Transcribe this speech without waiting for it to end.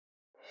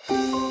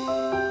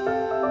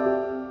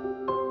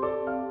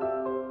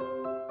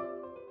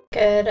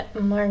Good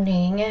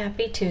morning.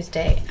 Happy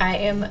Tuesday. I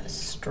am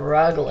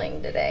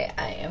struggling today.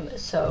 I am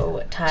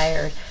so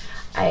tired.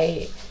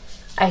 I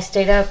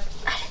stayed up.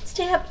 I didn't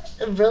stay up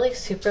really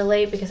super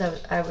late because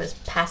I was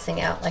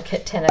passing out like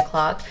at 10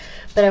 o'clock,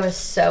 but I was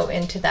so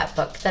into that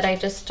book that I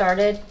just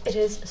started. It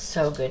is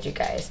so good, you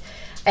guys.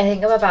 I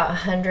think I'm about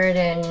 100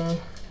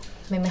 and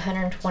maybe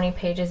 120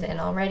 pages in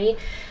already.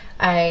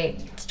 I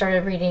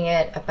started reading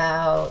it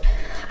about,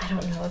 I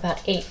don't know, about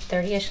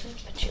 8:30ish. Let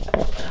me put you up a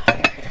little higher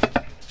here.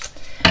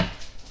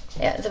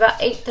 Yeah, it's about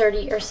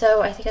 8:30 or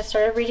so. I think I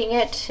started reading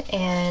it,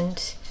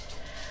 and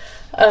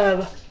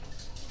I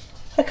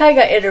kind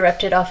of got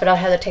interrupted off it. I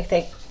had to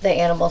take the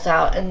animals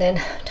out and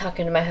then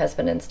talking to my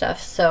husband and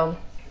stuff. So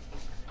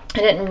I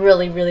didn't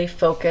really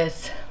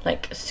focus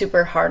like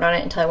super hard on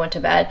it until I went to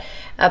bed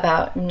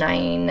about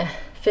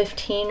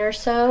 9:15 or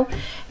so,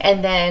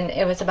 and then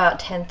it was about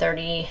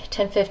 10:30,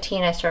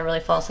 10:15 I started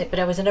really falling asleep,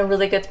 but I was in a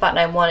really good spot and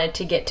I wanted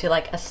to get to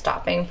like a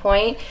stopping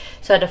point,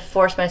 so I had to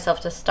force myself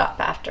to stop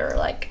after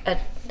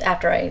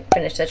after I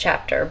finished the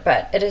chapter.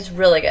 But it is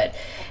really good,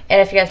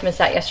 and if you guys missed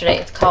that yesterday,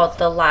 it's called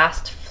The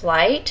Last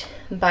Flight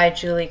by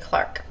Julie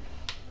Clark.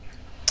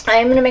 I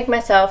am going to make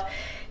myself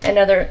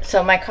another,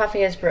 so my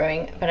coffee is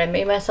brewing, but I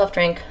made myself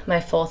drink my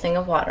full thing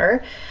of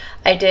water.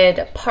 I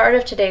did part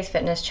of today's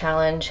fitness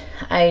challenge.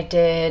 I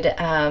did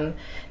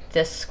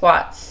the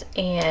squats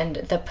and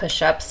the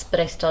push-ups, but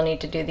I still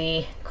need to do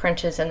the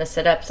crunches and the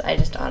sit-ups. I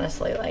just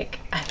honestly,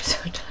 I'm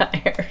so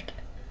tired.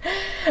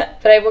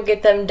 But I will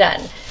get them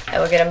done. I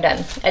will get them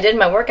done. I did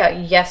my workout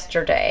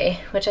yesterday,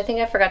 which I think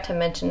I forgot to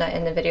mention that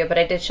in the video, but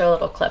I did show a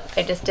little clip.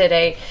 I just did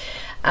a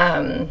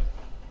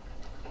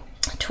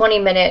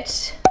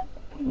 20-minute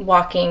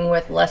walking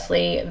with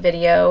Leslie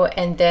video,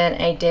 and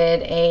then I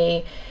did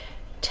a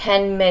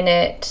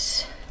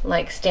 10-minute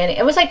standing.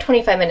 It was like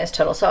 25 minutes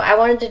total, so I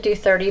wanted to do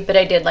 30, but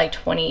I did like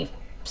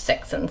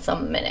 26 and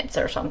some minutes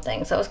or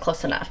something, so it was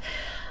close enough.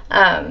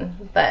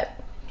 But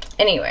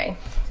anyway,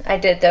 I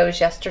did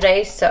those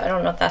yesterday, so I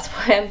don't know if that's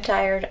why I'm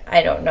tired.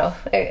 I don't know.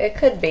 It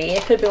could be.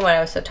 It could be when I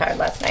was so tired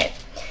last night.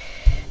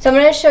 So I'm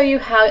going to show you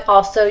how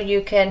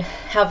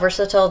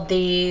versatile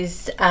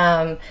these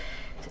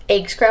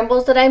egg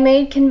scrambles that I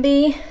made can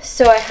be.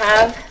 So I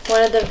have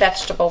one of the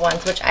vegetable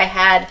ones, which I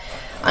had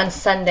on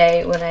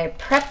Sunday when I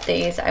prepped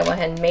these. I went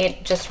ahead and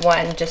made just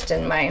one just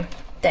in my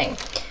thing.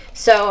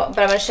 So, but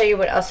I'm going to show you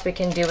what else we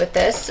can do with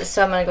this.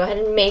 So I'm going to go ahead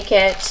and make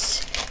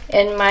it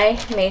in my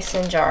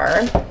mason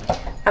jar.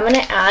 I'm going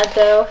to add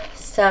though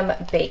some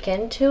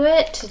bacon to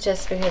it,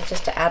 just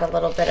to add a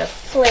little bit of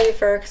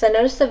flavor, because I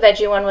noticed the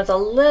veggie one was a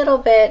little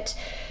bit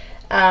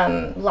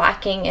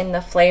lacking in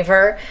the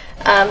flavor,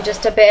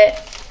 just a bit.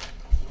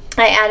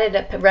 I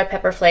added red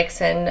pepper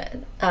flakes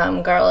and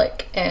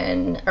garlic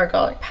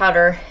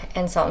powder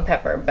and salt and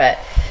pepper, but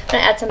I'm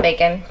gonna add some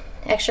bacon,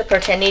 extra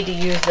protein. I need to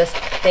use this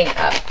thing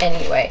up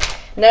anyway.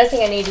 Another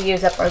thing I need to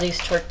use up are these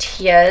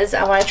tortillas.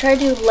 I want to try to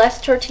do less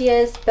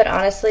tortillas, but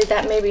honestly,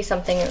 that may be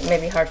something that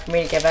may be hard for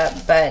me to give up.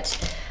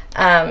 But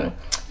and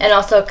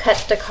also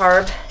Cut the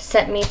Carb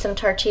sent me some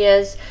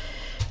tortillas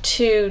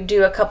to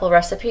do a couple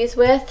recipes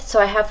with. So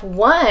I have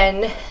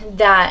one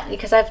that,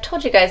 because I've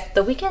told you guys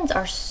the weekends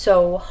are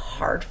so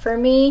hard for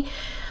me,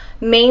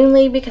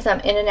 mainly because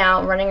I'm in and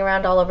out running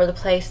around all over the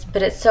place,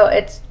 but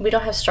we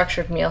don't have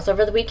structured meals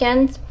over the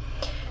weekends.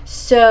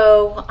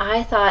 So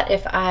I thought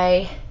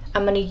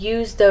I'm going to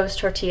use those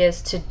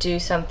tortillas to do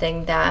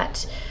something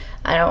that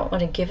I don't want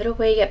to give it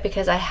away yet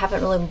because I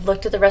haven't really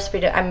looked at the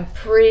recipe. I'm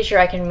pretty sure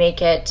I can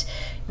make it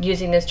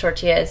using those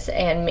tortillas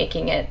and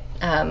making it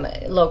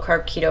low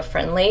carb keto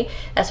friendly.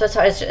 That's what's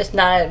hard. It's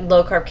not a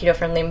low carb keto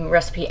friendly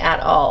recipe at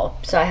all,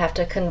 so I have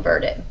to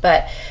convert it.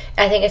 But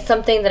I think it's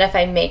something that if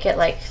I make it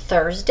like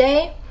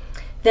Thursday,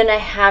 then I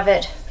have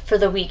it for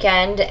the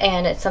weekend,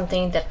 and it's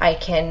something that I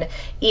can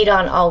eat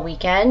on all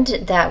weekend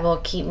that will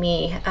keep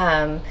me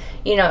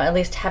at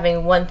least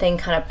having one thing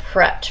kind of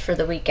prepped for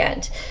the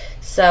weekend.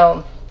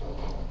 So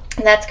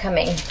that's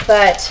coming,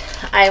 but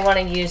I want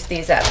to use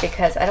these up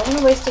because I don't want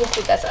to waste any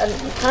food. That's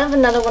kind of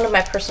another one of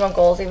my personal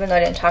goals, even though I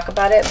didn't talk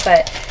about it,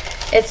 but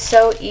it's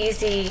so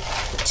easy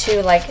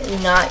to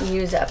not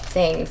use up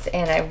things,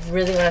 and I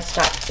really want to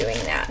stop doing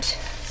that.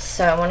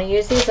 So I want to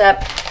use these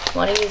up. I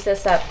want to use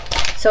this up.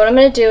 So what I'm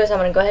going to do is I'm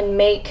going to go ahead and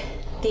make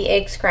the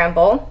egg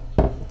scramble,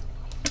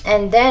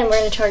 and then we're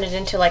going to turn it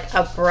into like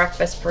a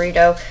breakfast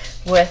burrito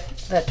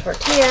with the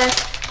tortilla,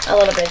 a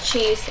little bit of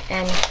cheese,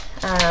 and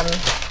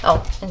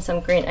and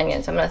some green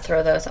onions. I'm going to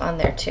throw those on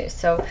there too.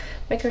 So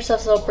make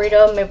yourselves a little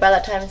burrito. Maybe by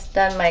that time it's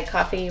done, my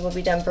coffee will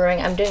be done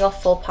brewing. I'm doing a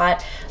full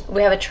pot.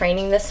 We have a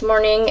training this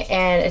morning,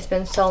 and it's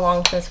been so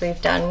long since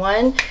we've done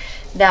one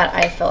that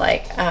I feel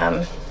like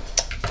I'm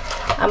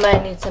going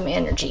to need some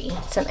energy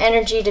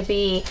to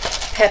be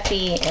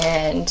peppy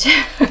and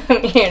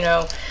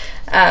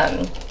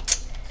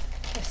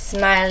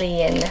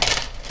smiley and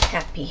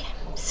happy.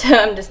 So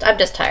I'm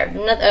just tired.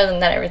 Other than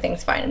that,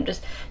 everything's fine. I'm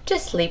just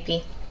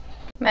sleepy.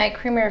 My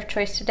creamer of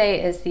choice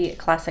today is the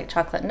classic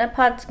chocolate nut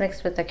pods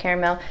mixed with the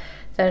caramel.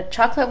 The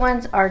chocolate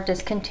ones are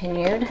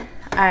discontinued.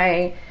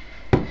 I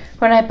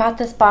When I bought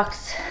this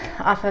box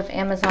off of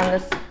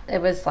Amazon, it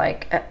was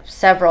like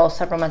several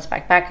months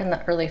back in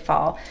the early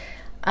fall.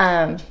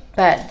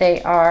 But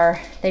they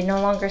no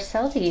longer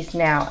sell these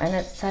now, and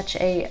it's such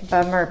a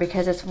bummer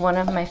because it's one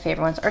of my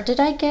favorite ones. Or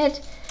did I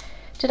get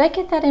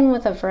that in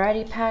with a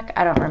variety pack?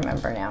 I don't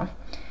remember now.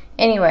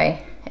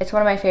 Anyway, it's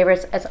one of my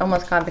favorites. It's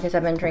almost gone because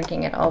I've been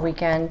drinking it all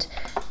weekend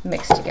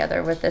mixed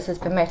together with this. It's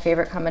been my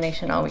favorite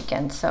combination all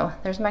weekend. So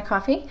there's my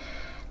coffee.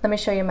 Let me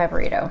show you my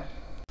burrito.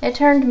 It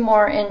turned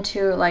more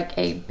into like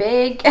a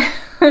big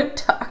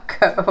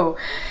taco.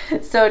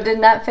 So it did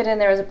not fit in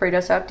there as a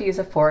burrito, so I have to use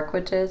a fork,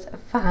 which is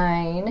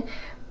fine,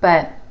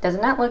 but does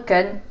not look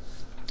good.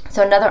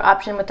 So another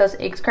option with those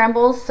egg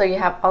scrambles, so you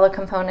have all the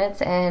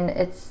components and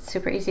it's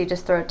super easy,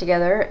 just throw it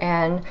together.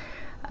 And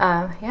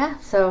yeah,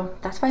 so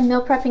that's why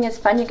meal prepping is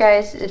fun, you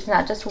guys. It's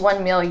not just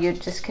one meal, you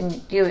just can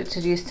do it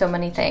to do so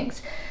many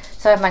things.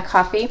 So I have my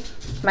coffee,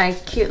 my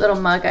cute little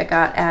mug I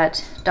got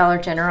at Dollar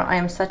General. I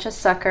am such a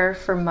sucker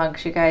for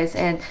mugs, you guys.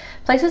 And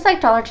places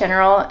like Dollar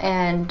General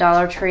and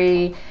Dollar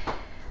Tree,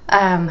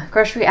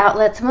 grocery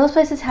outlets, some of those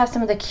places have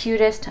some of the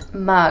cutest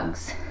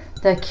mugs.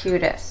 The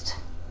cutest.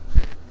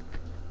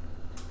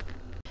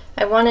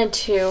 I wanted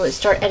to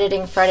start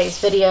editing Friday's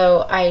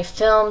video. I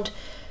filmed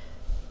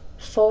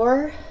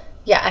 4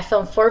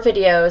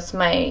 videos,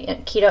 my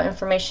keto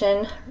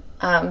information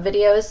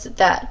videos,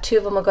 that 2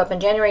 of them will go up in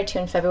January, 2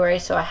 in February.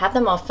 So I have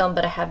them all filmed,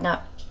 but I have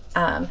not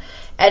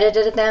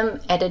edited them.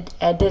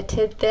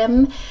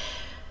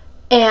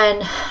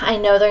 And I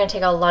know they're going to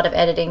take a lot of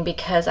editing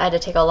because I had to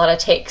take a lot of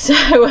takes.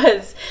 I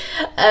was,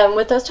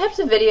 with those types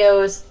of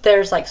videos,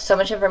 there's like so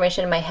much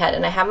information in my head,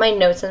 and I have my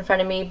notes in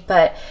front of me,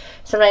 but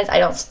sometimes I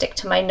don't stick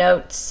to my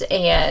notes,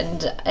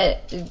 and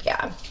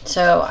yeah.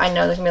 So I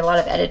know there's going to be a lot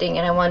of editing,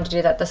 and I wanted to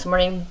do that this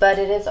morning, but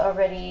it is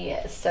already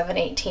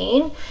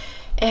 7:18.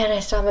 And I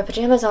still have my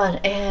pajamas on,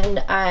 and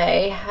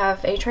I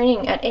have a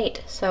training at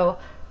 8, so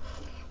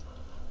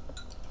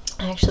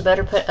I actually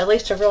better put at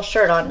least a real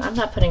shirt on. I'm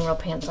not putting real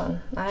pants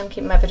on. I'm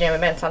keeping my pajama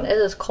pants on. It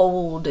is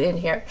cold in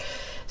here,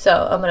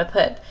 so I'm going to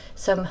put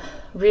some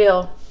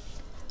real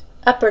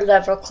upper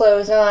level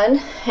clothes on,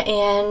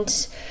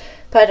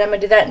 but I'm going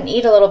to do that and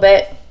eat a little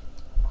bit.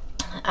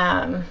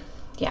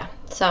 Yeah,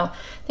 so I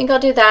think I'll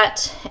do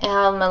that.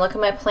 I'm gonna look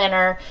at my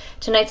planner.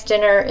 Tonight's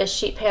dinner is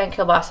sheet pan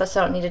kielbasa, so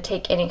I don't need to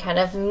take any kind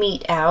of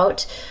meat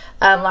out.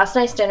 Last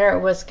night's dinner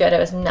was good. It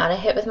was not a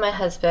hit with my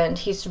husband.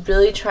 He's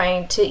really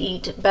trying to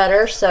eat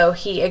better, so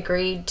he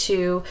agreed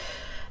to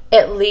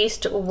at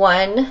least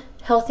 1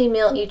 healthy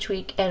meal each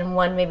week and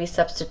 1 maybe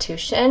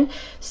substitution.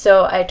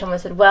 So I told him, I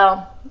said,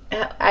 well,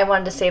 I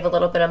wanted to save a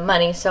little bit of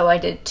money, so I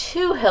did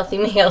 2 healthy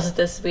meals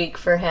this week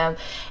for him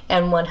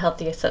and 1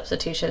 healthy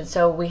substitution.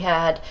 So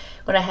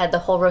when I had the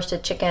whole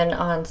roasted chicken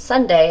on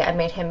Sunday, I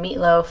made him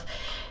meatloaf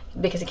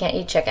because he can't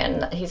eat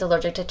chicken. He's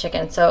allergic to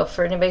chicken. So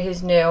for anybody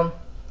who's new,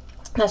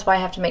 that's why I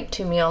have to make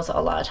 2 meals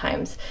a lot of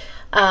times.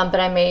 But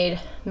I made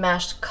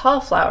mashed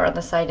cauliflower on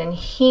the side, and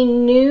he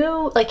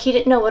knew, like, he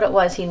didn't know what it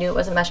was. He knew it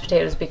wasn't mashed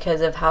potatoes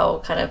because of how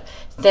kind of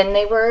thin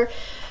they were.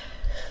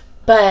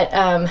 But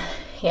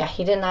yeah,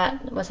 he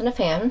wasn't a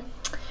fan.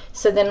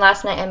 So then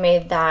last night I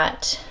made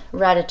that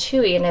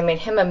ratatouille, and I made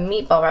him a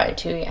meatball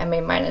ratatouille. I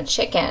made mine a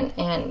chicken,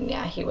 and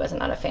yeah, he was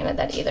not a fan of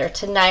that either.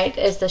 Tonight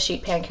is the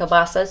sheet pan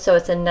kielbasa, so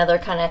it's another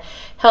kind of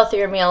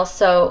healthier meal.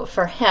 So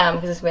for him,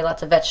 because there's gonna be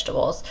lots of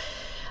vegetables.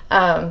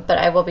 But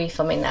I will be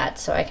filming that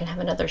so I can have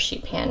another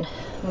sheet pan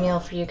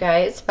meal for you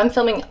guys. I'm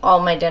filming all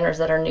my dinners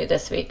that are new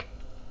this week.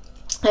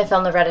 I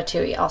filmed the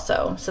ratatouille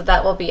also, so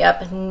that will be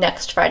up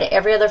next Friday.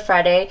 Every other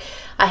Friday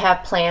I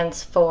have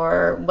plans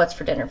for what's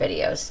for dinner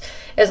videos,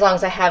 as long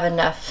as I have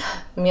enough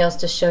meals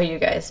to show you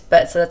guys.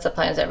 But so that's the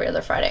plans every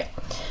other Friday.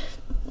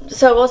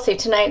 So we'll see.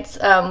 Tonight's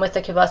with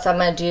the kielbasa, I'm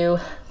going to do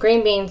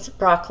green beans,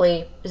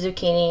 broccoli,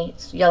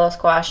 zucchini, yellow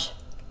squash.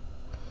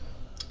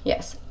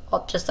 Yes,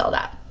 just all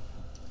that.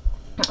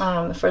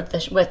 With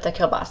the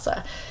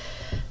kielbasa.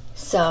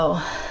 So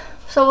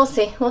we'll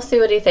see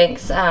what he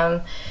thinks.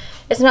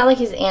 It's not like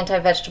he's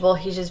anti-vegetable.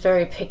 He's just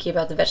very picky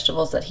about the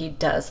vegetables that he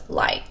does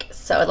like.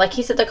 So like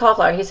he said, the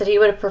cauliflower, he said he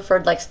would have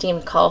preferred like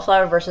steamed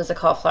cauliflower versus a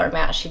cauliflower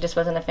mash. He just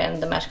wasn't a fan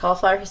of the mashed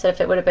cauliflower. He said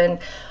if it would have been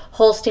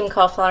whole steamed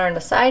cauliflower on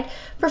the side,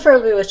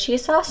 preferably with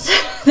cheese sauce,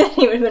 then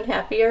he would have been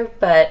happier.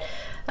 But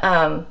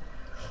I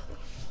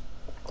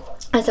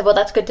said, well,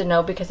 that's good to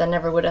know because I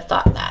never would have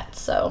thought that.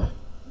 So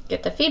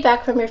get the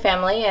feedback from your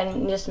family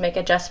and just make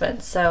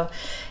adjustments. So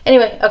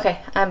anyway, okay,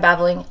 I'm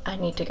babbling. I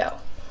need to go.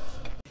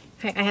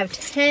 Okay, I have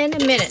 13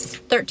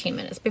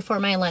 minutes before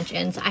my lunch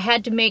ends. I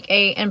had to make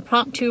an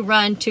impromptu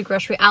run to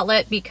grocery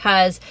outlet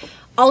because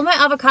all of my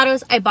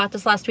avocados I bought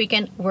this last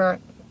weekend were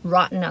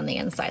rotten on the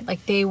inside.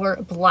 Like they were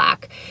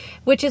black,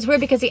 which is weird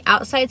because the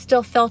outside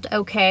still felt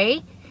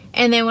okay.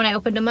 And then when I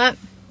opened them up,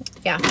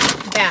 yeah,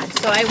 bad.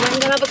 So I went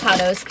and got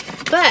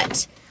avocados,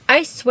 but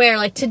I swear,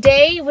 like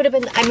today would have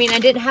been, I mean, I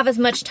didn't have as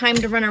much time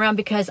to run around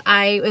because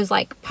I was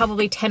like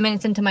probably 10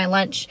 minutes into my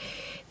lunch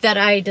that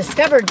I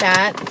discovered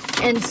that.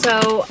 And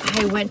so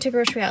I went to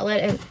grocery outlet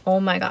and oh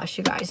my gosh,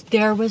 you guys,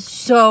 there was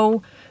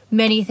so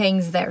many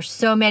things there,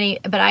 so many,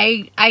 but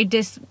I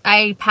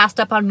passed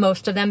up on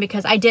most of them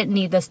because I didn't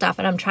need this stuff,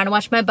 and I'm trying to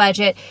watch my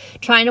budget,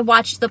 trying to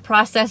watch the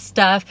processed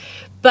stuff.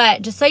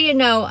 But just so you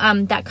know,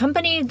 that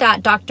company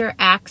that Dr.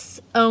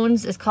 Axe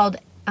owns is called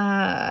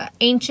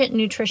Ancient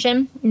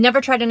Nutrition.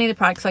 Never tried any of the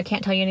products, so I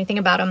can't tell you anything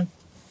about them.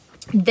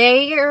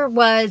 There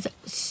was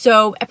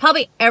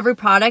probably every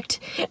product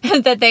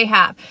that they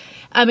have.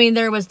 I mean,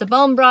 there was the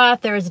bone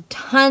broth, there was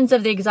tons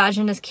of the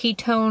exogenous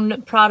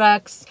ketone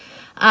products,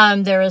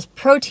 there was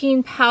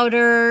protein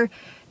powder,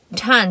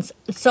 tons,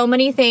 so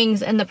many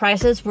things, and the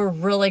prices were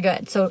really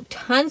good. So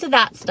tons of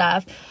that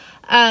stuff.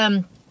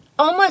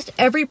 Almost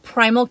every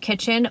Primal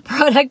Kitchen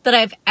product that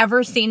I've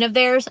ever seen of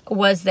theirs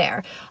was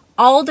there.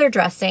 All their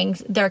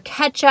dressings, their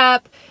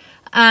ketchup,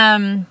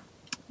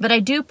 but I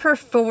do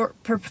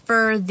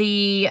prefer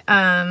the,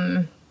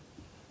 I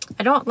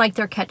don't like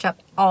their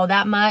ketchup all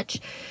that much.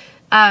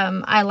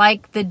 I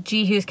like the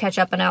Jehu's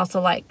ketchup, and I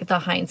also like the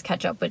Heinz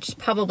ketchup, which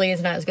probably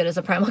is not as good as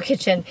the Primal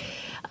Kitchen.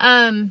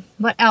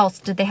 What else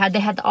did they have?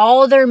 They had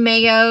all their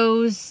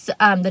mayos,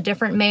 the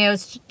different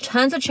mayos,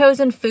 tons of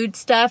chosen food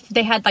stuff.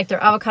 They had like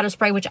their avocado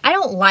spray, which I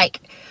don't like.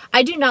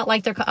 I do not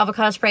like their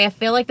avocado spray. I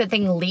feel like that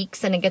thing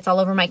leaks and it gets all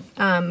over my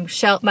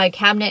my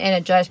cabinet, and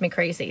it drives me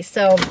crazy.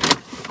 So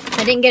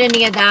I didn't get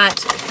any of that.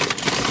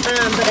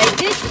 But I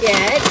did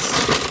get,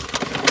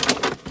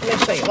 let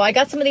me show you. Well, I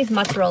got some of these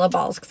mozzarella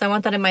balls because I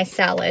want that in my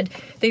salad.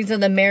 These are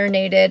the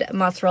marinated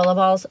mozzarella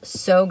balls.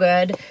 So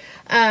good.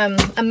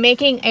 I'm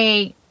making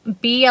a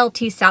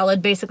BLT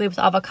salad basically with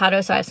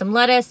avocado. So I have some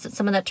lettuce,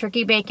 some of that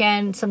turkey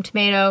bacon, some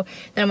tomato.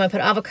 Then I'm going to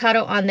put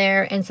avocado on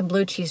there and some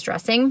blue cheese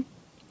dressing.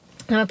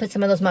 I'm going to put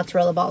some of those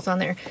mozzarella balls on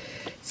there.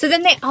 So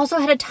then they also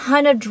had a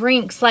ton of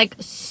drinks, like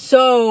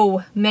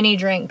so many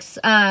drinks.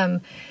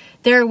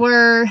 There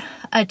were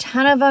a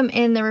ton of them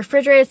in the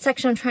refrigerated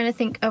section. I'm trying to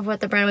think of what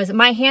the brand was.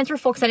 My hands were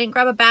full because I didn't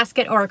grab a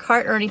basket or a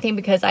cart or anything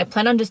because I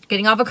plan on just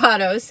getting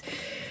avocados.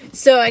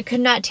 So I could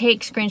not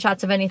take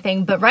screenshots of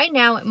anything. But right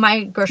now,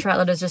 my grocery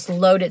outlet is just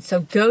loaded. So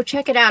go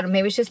check it out.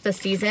 Maybe it's just the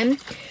season.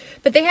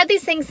 But they had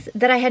these things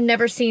that I had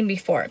never seen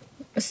before.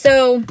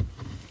 So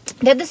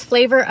they had this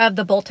flavor of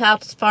the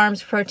Bolthouse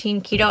Farms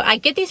Protein Keto. I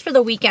get these for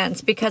the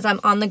weekends because I'm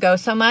on the go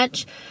so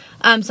much.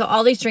 So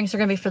all these drinks are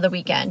going to be for the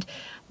weekend.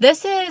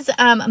 This is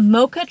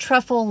Mocha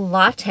Truffle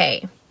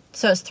Latte.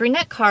 So it's 3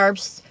 net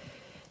carbs.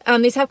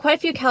 These have quite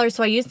a few calories,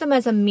 so I use them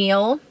as a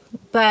meal,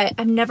 but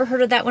I've never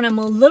heard of that one. I'm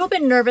a little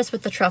bit nervous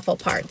with the truffle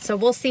part, so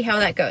we'll see how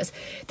that goes.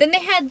 Then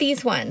they had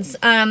these ones.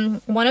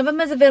 One of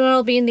them is a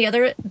vanilla bean, the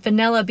other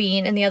vanilla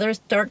bean, and the other is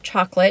dark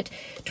chocolate.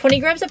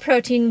 20 grams of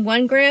protein,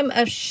 1 gram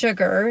of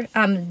sugar,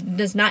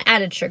 does not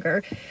added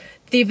sugar.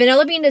 The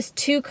vanilla bean is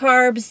 2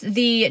 carbs,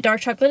 the dark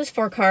chocolate is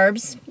 4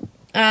 carbs.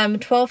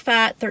 12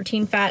 fat,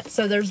 13 fat.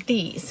 So there's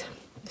these.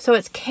 So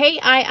it's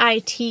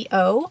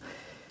KIITO.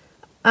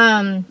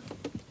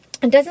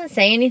 It doesn't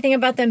say anything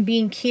about them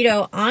being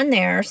keto on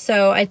there.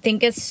 So I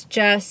think it's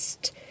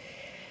just,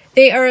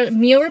 they are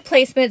meal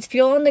replacements,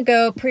 fuel on the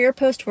go, pre or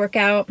post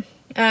workout.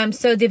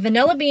 So the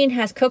vanilla bean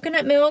has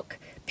coconut milk,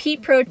 pea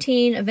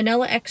protein,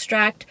 vanilla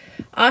extract,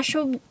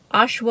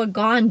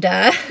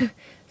 ashwagandha,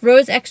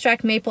 rose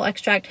extract, maple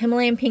extract,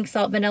 Himalayan pink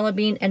salt, vanilla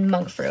bean, and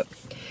monk fruit.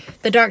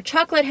 The dark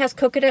chocolate has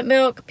coconut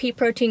milk, pea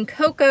protein,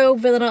 cocoa,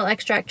 vanilla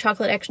extract,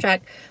 chocolate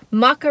extract,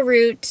 maca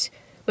root,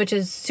 which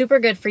is super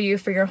good for you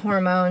for your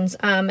hormones,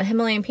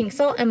 Himalayan pink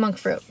salt, and monk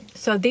fruit.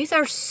 So these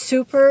are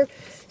super,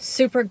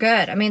 super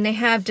good. I mean, they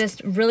have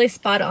just really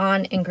spot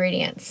on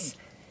ingredients.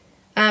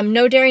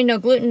 No dairy, no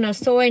gluten, no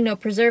soy, no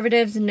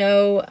preservatives,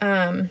 no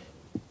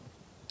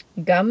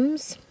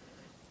gums,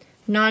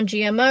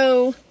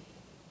 non-GMO.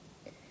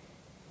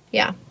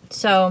 Yeah,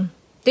 so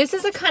this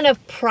is a kind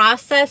of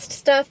processed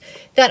stuff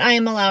that I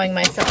am allowing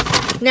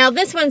myself. Now,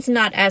 this one's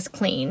not as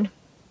clean.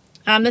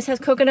 This has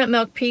coconut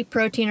milk, pea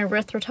protein,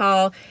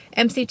 erythritol,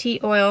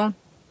 MCT oil.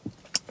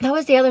 That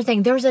was the other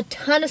thing. There was a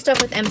ton of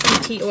stuff with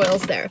MCT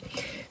oils there.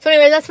 So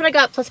anyway, that's what I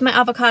got, plus my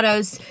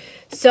avocados.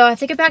 So I have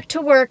to get back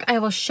to work. I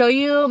will show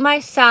you my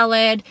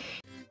salad,